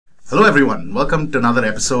Hello everyone, welcome to another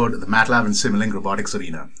episode of the MATLAB and Simulink Robotics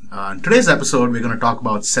Arena. In today's episode, we're going to talk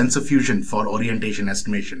about sensor fusion for orientation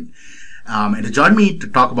estimation. And to join me to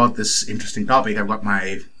talk about this interesting topic, I've got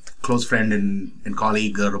my close friend and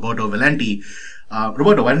colleague, Roberto Valenti.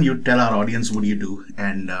 Roberto, why don't you tell our audience what you do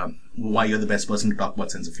and why you're the best person to talk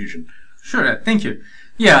about sensor fusion? Sure, thank you.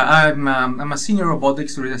 Yeah, I'm a senior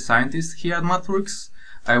robotics research scientist here at MathWorks.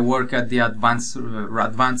 I work at the Advanced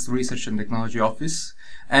Research and Technology Office.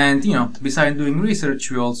 And, besides doing research,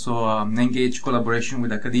 we also engage collaboration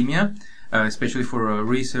with academia, especially for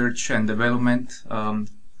research and development.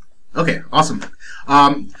 Okay, awesome.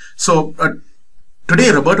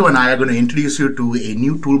 Today, Roberto and I are going to introduce you to a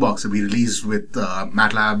new toolbox that we released with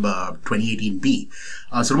MATLAB 2018B.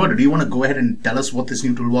 So, Roberto, do you want to go ahead and tell us what this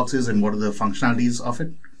new toolbox is and what are the functionalities of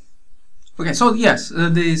it? Okay, so yes,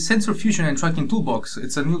 the Sensor Fusion and Tracking Toolbox,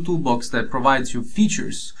 it's a new toolbox that provides you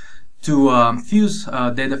features to fuse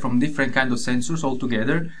data from different kinds of sensors all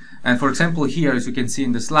together. And for example, here, as you can see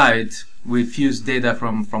in the slide, we fuse data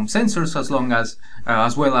from sensors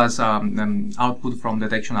as well as output from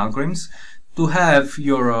detection algorithms to have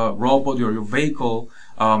your robot or your vehicle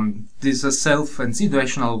this self and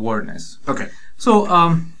situational awareness. Okay.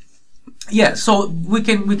 So yeah, so we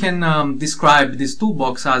can describe this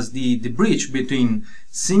toolbox as the bridge between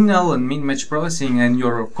signal and min-match processing and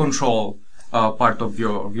your control part of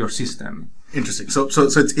your system. Interesting. So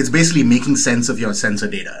it's basically making sense of your sensor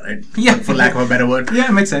data, right? Yeah. For lack of a better word. Yeah,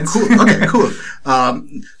 it makes sense. Cool. Okay, cool.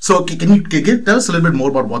 So can you tell us a little bit more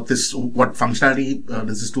about what functionality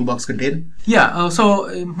does this toolbox contain? Yeah. So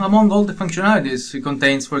among all the functionalities, it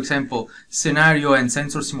contains, for example, scenario and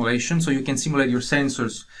sensor simulation. So you can simulate your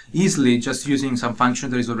sensors easily just using some function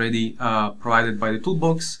that is already provided by the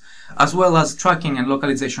toolbox, as well as tracking and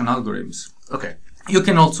localization algorithms. Okay. You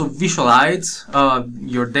can also visualize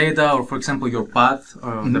your data, or for example your path,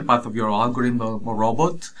 the path of your algorithm or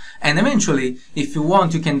robot. And eventually, if you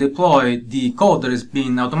want, you can deploy the code that is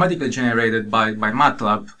being automatically generated by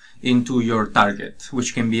MATLAB into your target,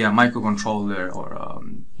 which can be a microcontroller or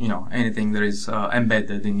anything that is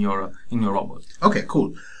embedded in your robot. Okay,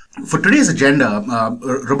 cool. For today's agenda,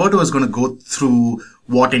 Roberto is going to go through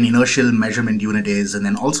what an inertial measurement unit is, and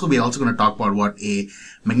then we're also going to talk about what a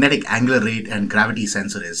magnetic angular rate and gravity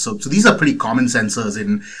sensor is. So these are pretty common sensors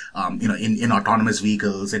in autonomous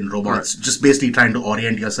vehicles, in robots, right. Just basically trying to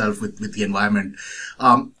orient yourself with the environment.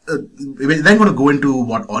 We're then going to go into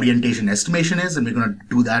what orientation estimation is, and we're going to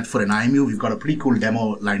do that for an IMU. We've got a pretty cool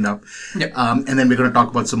demo lined up. Yep. And then we're going to talk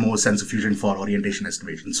about some more sensor fusion for orientation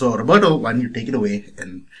estimation. So Roberto, why don't you take it away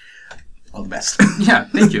and all the best. Yeah,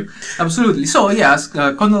 thank you. Absolutely. So, yes,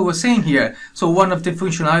 Connell was saying here, so one of the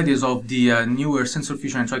functionalities of the newer Sensor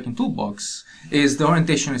Fusion and Tracking Toolbox is the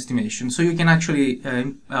orientation estimation. So you can actually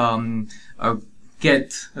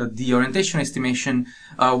get the orientation estimation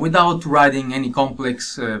without writing any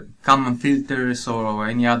complex Kalman filters or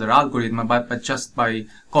any other algorithm, but just by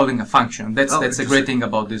calling a function. That's a great thing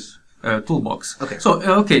about this toolbox. Okay.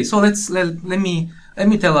 So let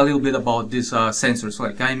me tell a little bit about these sensors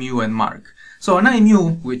like IMU and MARG. So an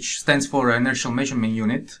IMU, which stands for Inertial Measurement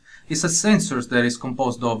Unit, is a sensor that is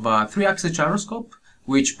composed of a 3-axis gyroscope,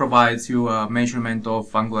 which provides you a measurement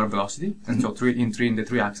of angular velocity, and so in the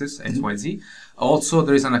 3 axis, x, y, z. Also,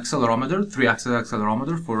 there is an accelerometer, 3-axis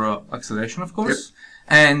accelerometer for acceleration, of course. Yep.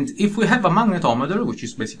 And if we have a magnetometer, which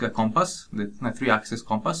is basically a compass, the 3-axis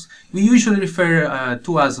compass, we usually refer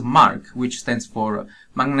to as MARG, which stands for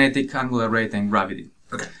Magnetic Angular Rate and Gravity.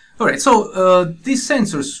 Okay. All right. So these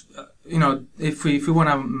sensors, if we want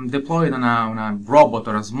to deploy it on a robot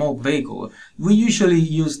or a small vehicle, we usually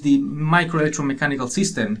use the microelectromechanical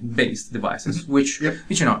system-based devices, which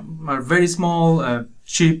are very small,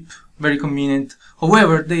 cheap, very convenient.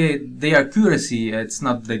 However, their accuracy, it's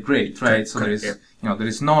not that great, right? So there is there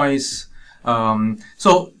is noise.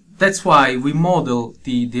 So that's why we model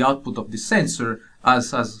the output of the sensor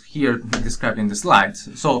as here described in the slides.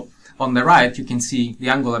 So on the right, you can see the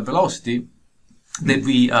angular velocity that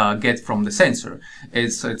we get from the sensor.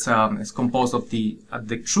 It's composed of the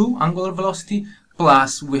true angular velocity,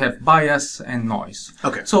 plus we have bias and noise.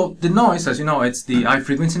 Okay. So the noise, as you know, it's the high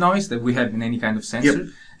frequency noise that we have in any kind of sensor. Yep.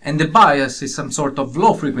 And the bias is some sort of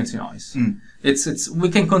low frequency noise. We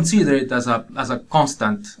can consider it as a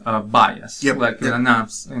constant bias, like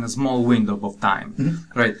in a small window of time,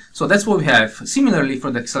 right? So that's what we have. Similarly, for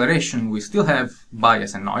the acceleration, we still have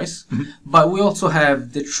bias and noise, but we also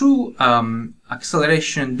have the true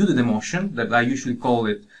acceleration due to the motion, that I usually call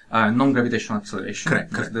it non-gravitational acceleration.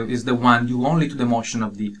 Correct. Is the one due only to the motion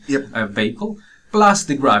of the vehicle. plus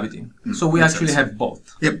the gravity. So we makes actually sense. have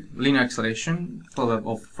both. Yep. Linear acceleration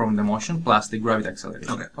from the motion plus the gravity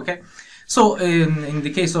acceleration. Okay. So in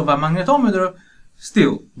the case of a magnetometer,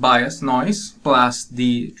 still bias, noise, plus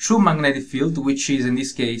the true magnetic field, which is in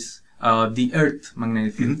this case the Earth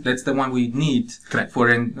magnetic field. That's the one we need for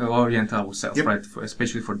orient ourselves, right?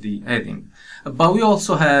 Especially for the heading. But we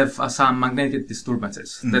also have some magnetic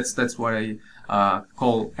disturbances. That's what I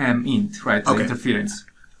call MINT, right? The interference.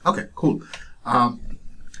 Okay, cool.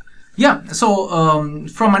 Yeah, so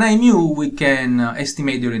from an IMU we can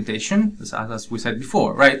estimate the orientation, as we said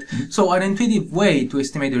before, right? So an intuitive way to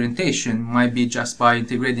estimate the orientation might be just by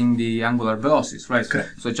integrating the angular velocities, right?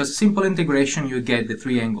 So just simple integration, you get the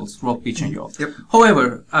three angles, rho, pitch, and yaw.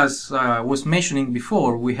 However, as I was mentioning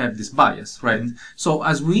before, we have this bias, right? So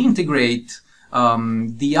as we integrate,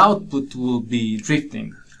 the output will be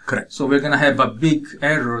drifting. So we're gonna have a big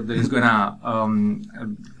error that is gonna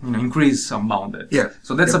increase unbounded.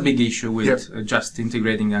 So that's a big issue with just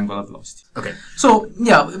integrating the angular velocity. So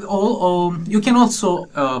yeah, you can also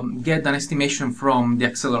get an estimation from the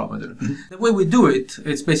accelerometer. The way we do it,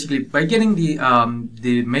 it's basically by getting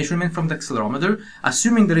the measurement from the accelerometer,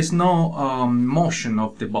 assuming there is no motion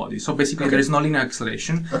of the body. So basically there is no linear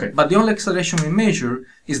acceleration, but the only acceleration we measure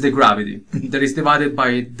is the gravity that is divided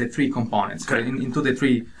by the three components, right, into the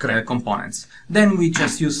three components. Then we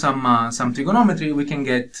just use some trigonometry. We can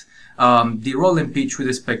get the roll and pitch with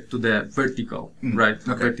respect to the vertical,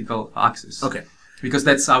 vertical axis. Because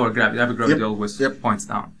that's our gravity. Our gravity always points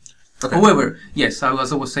down. However, yes,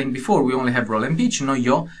 as I was saying before, we only have roll and pitch, no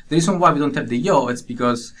yaw. The reason why we don't have the yaw is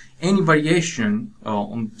because any variation,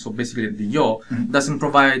 so basically the yaw,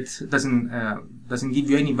 doesn't give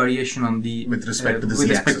you any variation on the with respect to the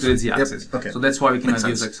z-axis. So that's why we cannot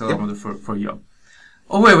use accelerometer for yaw.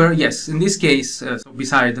 However, yes, in this case, so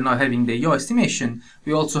besides not having the yaw estimation,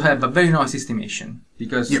 we also have a very noisy estimation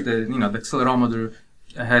because the accelerometer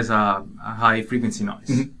has a high frequency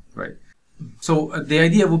noise, right? So the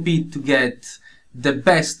idea would be to get the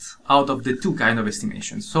best out of the two kind of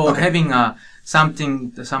estimations. So having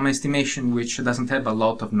some estimation which doesn't have a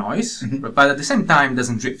lot of noise, but at the same time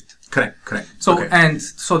doesn't drift. So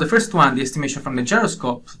the first one, the estimation from the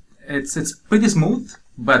gyroscope, it's pretty smooth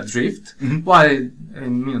but drift, while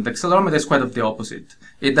the accelerometer is quite of the opposite.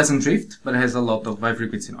 It doesn't drift, but it has a lot of high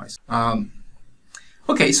frequency noise.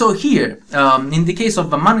 Okay, so here, in the case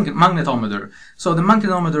of a magnetometer, so the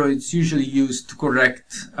magnetometer is usually used to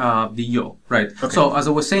correct the yaw, right? So as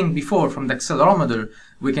I was saying before, from the accelerometer,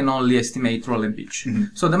 we can only estimate roll and pitch.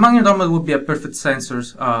 So the magnetometer would be a perfect sensor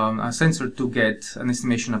to get an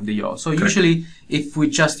estimation of the yaw. So usually, if we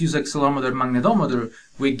just use accelerometer magnetometer,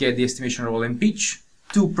 we get the estimation of roll and pitch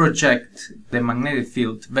to project the magnetic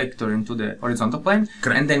field vector into the horizontal plane,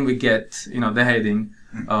 and then we get the heading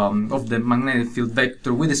of the magnetic field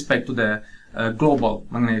vector with respect to the global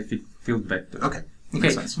magnetic field vector.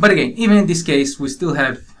 But again, even in this case, we still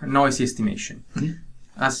have a noisy estimation.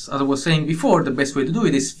 As I was saying before, the best way to do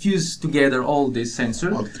it is fuse together all these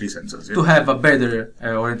sensors, all three sensors, to have a better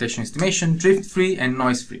orientation estimation, drift-free and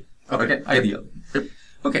noise-free. Ideal.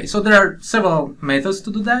 Okay, so there are several methods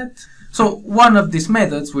to do that. So one of these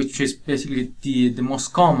methods, which is basically the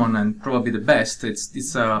most common and probably the best,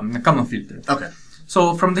 it's a Kalman filter.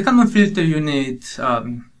 So from the Kalman filter, you need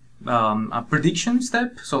a prediction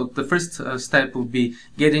step. So the first step would be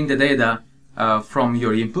getting the data from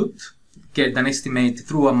your input, get an estimate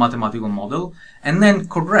through a mathematical model, and then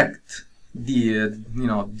correct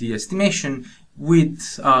the estimation with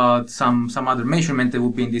some other measurement that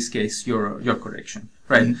would be in this case your correction.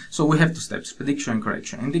 Right. So we have two steps: prediction and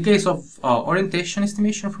correction. In the case of orientation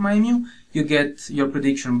estimation from IMU, you get your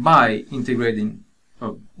prediction by integrating.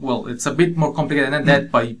 Well, it's a bit more complicated than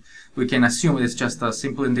that, but we can assume it's just a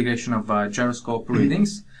simple integration of gyroscope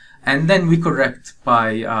readings, and then we correct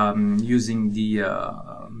by using the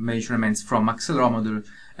measurements from accelerometer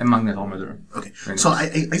and magnetometer. So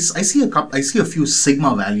I see a few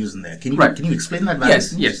sigma values in there. Can you explain that value?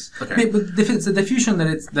 Yes. But the diffusion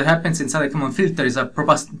that happens inside a Kalman filter is a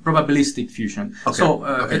probabilistic fusion.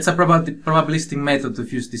 It's a probabilistic method to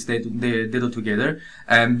fuse this data together,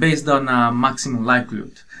 based on maximum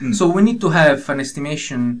likelihood. So we need to have an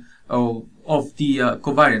estimation of the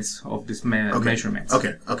covariance of this measurements.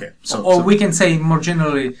 So we can say more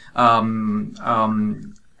generally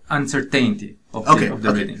uncertainty of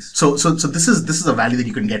the readings. So this is a value that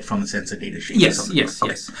you can get from the sensor data sheet. Yes.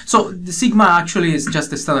 So the sigma actually is just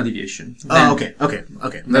the standard deviation.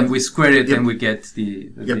 Then we square it and we get the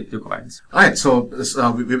covariance. All right. So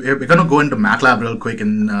we're going to go into MATLAB real quick,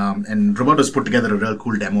 and Roberto's put together a real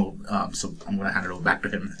cool demo. So I'm going to hand it over back to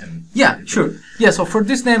him. Sure. So for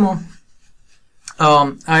this demo,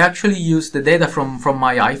 I actually use the data from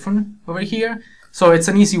my iPhone over here. So it's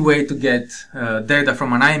an easy way to get data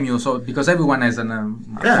from an IMU. So because everyone has a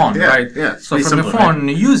phone, right? Yeah. So from the phone,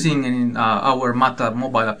 using our MATLAB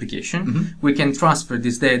mobile application, we can transfer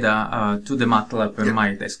this data to the MATLAB on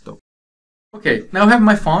my desktop. Okay, now I have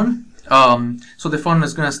my phone. So the phone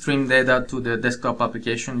is going to stream data to the desktop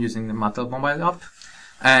application using the MATLAB mobile app.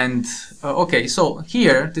 And okay, so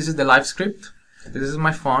here, this is the live script. This is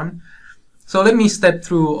my phone. So let me step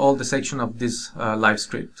through all the section of this live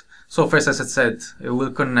script. So first, as I said, it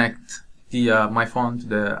will connect the my phone to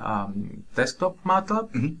the desktop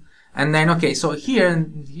MATLAB. And then, okay, so here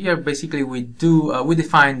basically we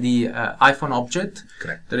define the iPhone object.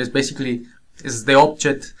 Correct. That is basically is the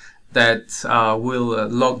object that will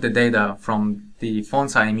log the data from the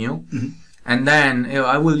phone's IMU. And then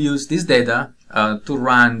I will use this data to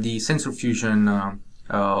run the sensor fusion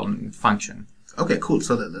function. Okay, cool.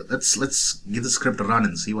 So let's give the script a run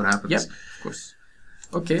and see what happens. Yeah, of course.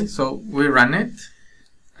 Okay, so we run it,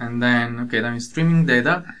 and then then I'm streaming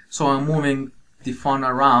data. So I'm moving the phone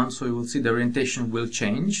around, so you will see the orientation will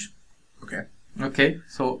change. Okay. Okay,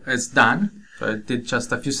 so it's done. So it did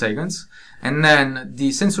just a few seconds, and then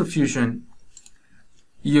the sensor fusion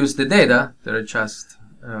used the data that are just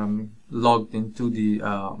logged into the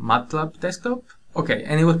MATLAB desktop. Okay,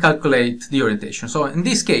 and it will calculate the orientation. So in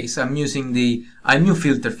this case, I'm using the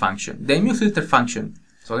imufilter function. The imufilter function,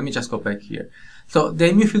 so let me just go back here. So the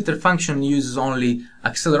imufilter function uses only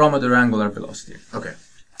accelerometer angular velocity. Okay.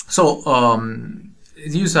 So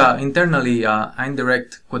it uses internally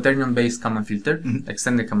indirect quaternion-based Kalman filter,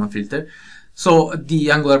 extended Kalman filter. So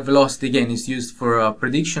the angular velocity again is used for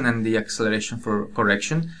prediction and the acceleration for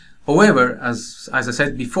correction. However, as I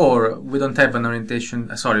said before, we don't have an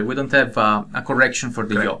orientation. We don't have a correction for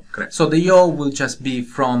the yaw. Correct. So the yaw will just be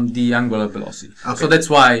from the angular velocity. Okay. So that's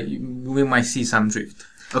why we might see some drift.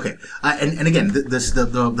 Okay, and again,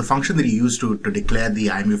 the function that you use to declare the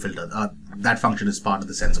imufilter, that function is part of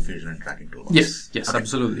the sensor fusion and tracking toolbox. Yes, okay.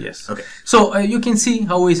 Absolutely, yes. Okay. So you can see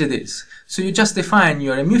how easy it is. So you just define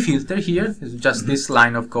your imufilter here. It's just this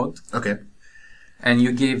line of code. Okay. And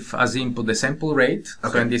you give as input the sample rate.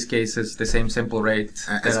 Okay. So in this case, it's the same sample rate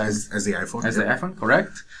as the iPhone. As the iPhone,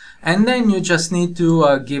 correct. And then you just need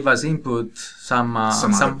to give as input some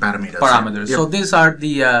parameters. Yep. So these are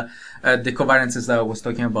the covariances that I was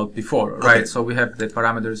talking about before, right? Okay. So we have the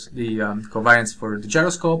parameters, the covariance for the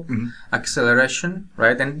gyroscope, acceleration,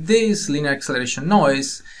 right? And this linear acceleration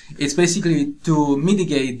noise is basically to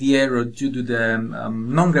mitigate the error due to the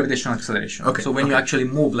non-gravitational acceleration. Okay. So when you actually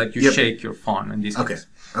move, like you shake your phone in this case.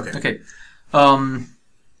 Okay.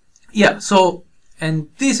 Yeah. So, and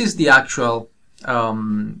this is the actual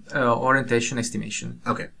orientation estimation.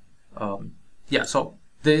 Okay. Yeah. So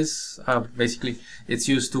this basically it's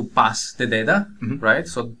used to pass the data, right?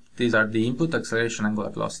 So these are the input, acceleration, angular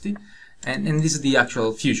velocity, and this is the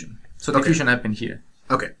actual fusion. So the fusion happened here.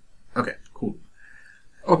 Okay. Okay. Cool.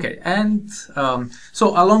 Okay, and so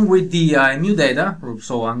along with the new data,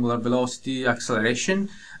 so angular velocity, acceleration,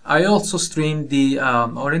 I also streamed the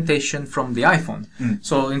orientation from the iPhone.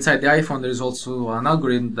 So inside the iPhone, there is also an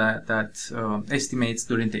algorithm that estimates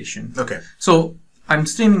the orientation. Okay. So I'm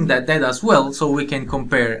streaming that data as well, so we can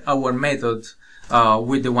compare our method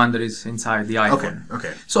with the one that is inside the iPhone.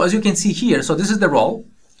 Okay. So as you can see here, so this is the role.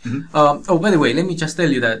 Oh, by the way, let me just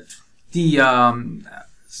tell you that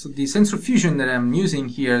the sensor fusion that I'm using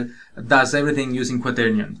here does everything using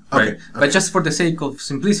quaternion, right? But just for the sake of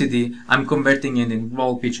simplicity, I'm converting it in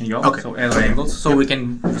roll, pitch, and yaw, so L angles, so we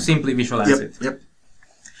can simply visualize it.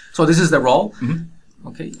 So this is the roll.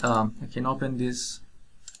 Okay, I can open this.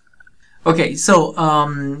 Okay, so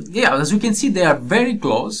yeah, as you can see, they are very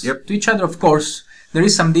close to each other. Of course, there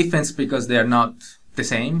is some difference because they are not the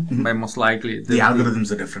same, but most likely the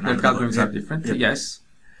algorithms are different. The algorithms are different. Yes.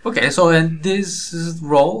 Okay, so and this is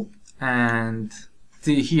roll, and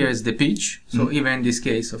here is the pitch. So even in this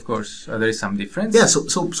case, of course, there is some difference. Yeah.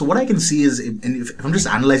 So what I can see is, and if I'm just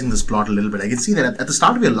analyzing this plot a little bit, I can see that at the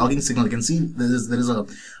start of your logging signal, I can see there is a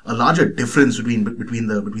larger difference between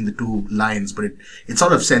the two lines, but it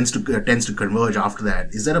sort of tends to converge after that.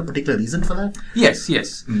 Is there a particular reason for that? Yes.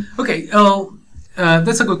 Okay.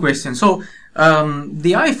 That's a good question. So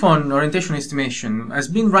the iPhone orientation estimation has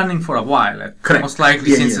been running for a while, most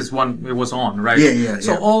likely since it was on, right?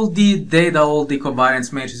 So all the data, all the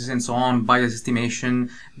covariance matrices and so on, bias estimation,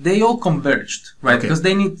 they all converged, right? Because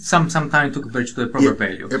they need some time to converge to the proper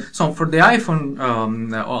value. So for the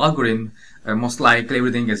iPhone algorithm, most likely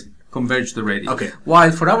everything is converged already.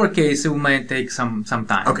 While for our case, it might take some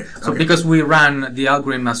time. So because we ran the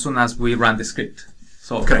algorithm as soon as we ran the script.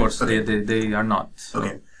 So of course they are not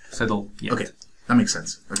settled yet. That makes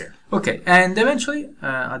sense. Okay. Okay, and eventually,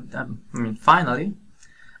 finally,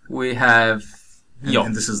 we have yaw.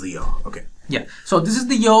 And this is the yaw. Okay. Yeah. So this is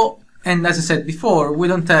the yaw, and as I said before, we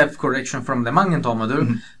don't have correction from the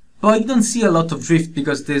magnetometer, but you don't see a lot of drift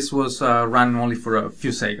because this was run only for a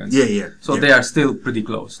few seconds. Yeah. So they are still pretty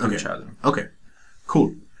close to each other. Okay.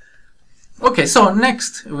 Cool. Okay. So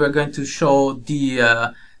next, we're going to show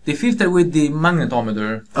the filter with the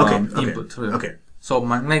magnetometer input. Okay. So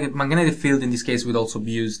magnetic field in this case would also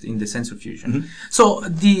be used in the sensor fusion. So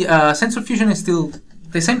the sensor fusion is still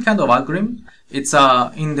the same kind of algorithm. It's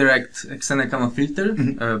a indirect extended Kalman filter,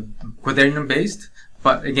 quaternion based.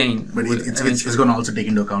 But again, it's going to also take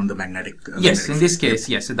into account the magnetic. Yes, in this case,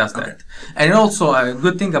 yes, it does that. And also a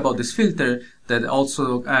good thing about this filter that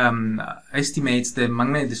also estimates the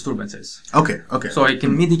magnetic disturbances. Okay. So it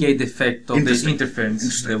can mitigate the effect of the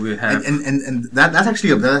interference that we have. And that's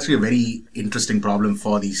actually a very interesting problem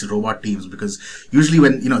for these robot teams, because usually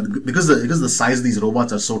when because the size of these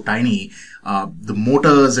robots are so tiny, the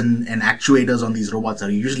motors and actuators on these robots are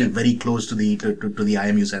usually very close to the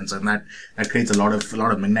IMU sensor, and that creates a lot of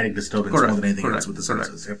magnetic disturbance more than anything else with the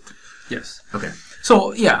sensors. Yep. Yes. Okay.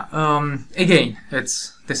 So again,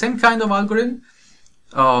 it's the same kind of algorithm.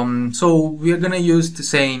 So we are gonna use the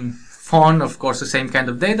same font, of course, the same kind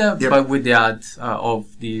of data, but with the add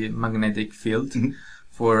of the magnetic field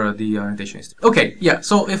for the orientation. Okay. Yeah.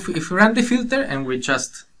 So if we run the filter and we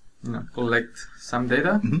just collect some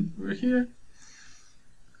data over here.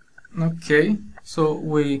 Okay. So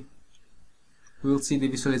we will see the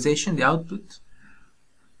visualization, the output.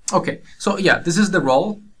 Okay. So yeah, this is the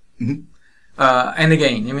roll. And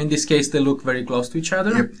again, in this case, they look very close to each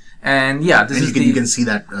other. Yep. And yeah, you can see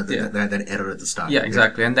that that error at the start. Yeah,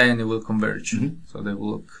 exactly. And then it will converge. So they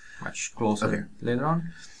will look much closer later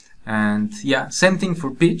on. And yeah, same thing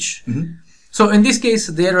for pitch. So in this case,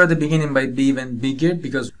 the error at the beginning might be even bigger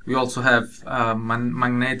because we also have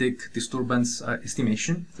magnetic disturbance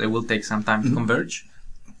estimation. So it will take some time to converge.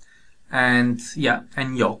 And yeah,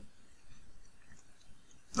 and yaw.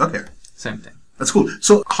 Okay. Same thing. That's cool.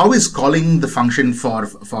 So how is calling the function for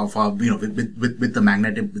with the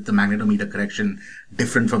magnetometer correction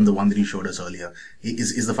different from the one that you showed us earlier?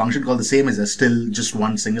 Is the function called the same? Is there still just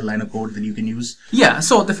one single line of code that you can use? Yeah.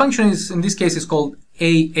 So the function is in this case is called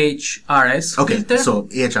ahrs filter. So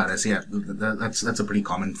ahrs, yeah, that's a pretty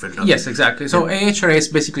common filter. Yes, exactly. So ahrs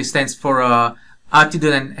basically stands for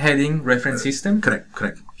attitude and heading reference system. Correct.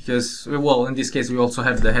 Because in this case we also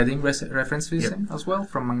have the heading reference system as well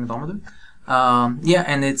from magnetometer.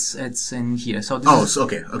 And it's in here. So this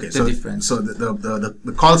okay. The difference. So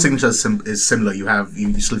the call signature is similar. You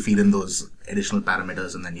still feed in those additional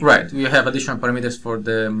parameters, and then we have additional parameters for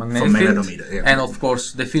the magnetic field, and of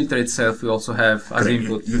course the filter itself we also have as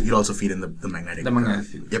input. You also feed in the magnetic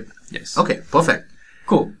field. Yep. Yes. Okay. Perfect.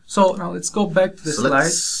 Cool. So now let's go back to the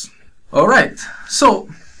slides. All right. So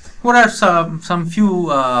what are some few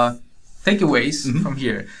takeaways from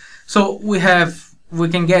here? So we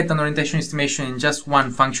can get an orientation estimation in just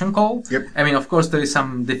one function call. Yep. Of course, there is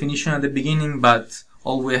some definition at the beginning, but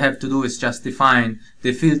all we have to do is just define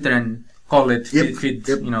the filter and call it feed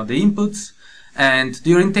the inputs. And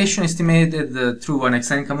the orientation estimated through an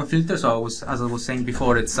extended Kalman filter. So as I was saying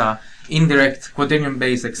before, it's a indirect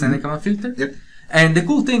quaternion-based extended Kalman filter. Yep. And the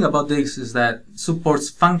cool thing about this is that supports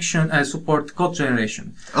support code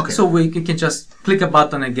generation. Okay. So we can just click a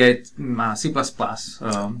button and get C++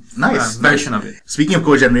 version of it. Speaking of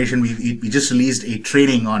code generation, we just released a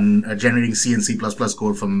training on generating C and C++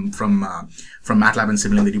 code from MATLAB and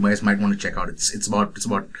Simulink that you guys might want to check out. It's about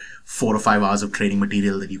 4 or 5 hours of training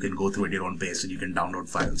material that you can go through at your own pace, and you can download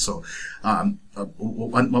files. So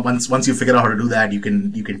once you figure out how to do that, you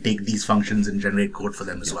can take these functions and generate code for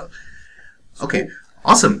them as well. Okay,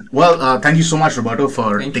 awesome. Well, thank you so much, Roberto,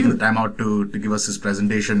 for taking the time out to give us this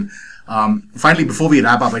presentation. Finally, before we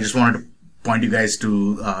wrap up, I just wanted to point you guys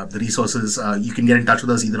to the resources. You can get in touch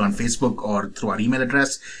with us either on Facebook or through our email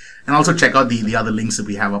address. And also check out the other links that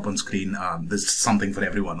we have up on screen. There's something for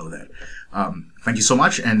everyone over there. Thank you so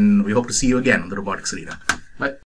much, and we hope to see you again on the robotics arena. Bye.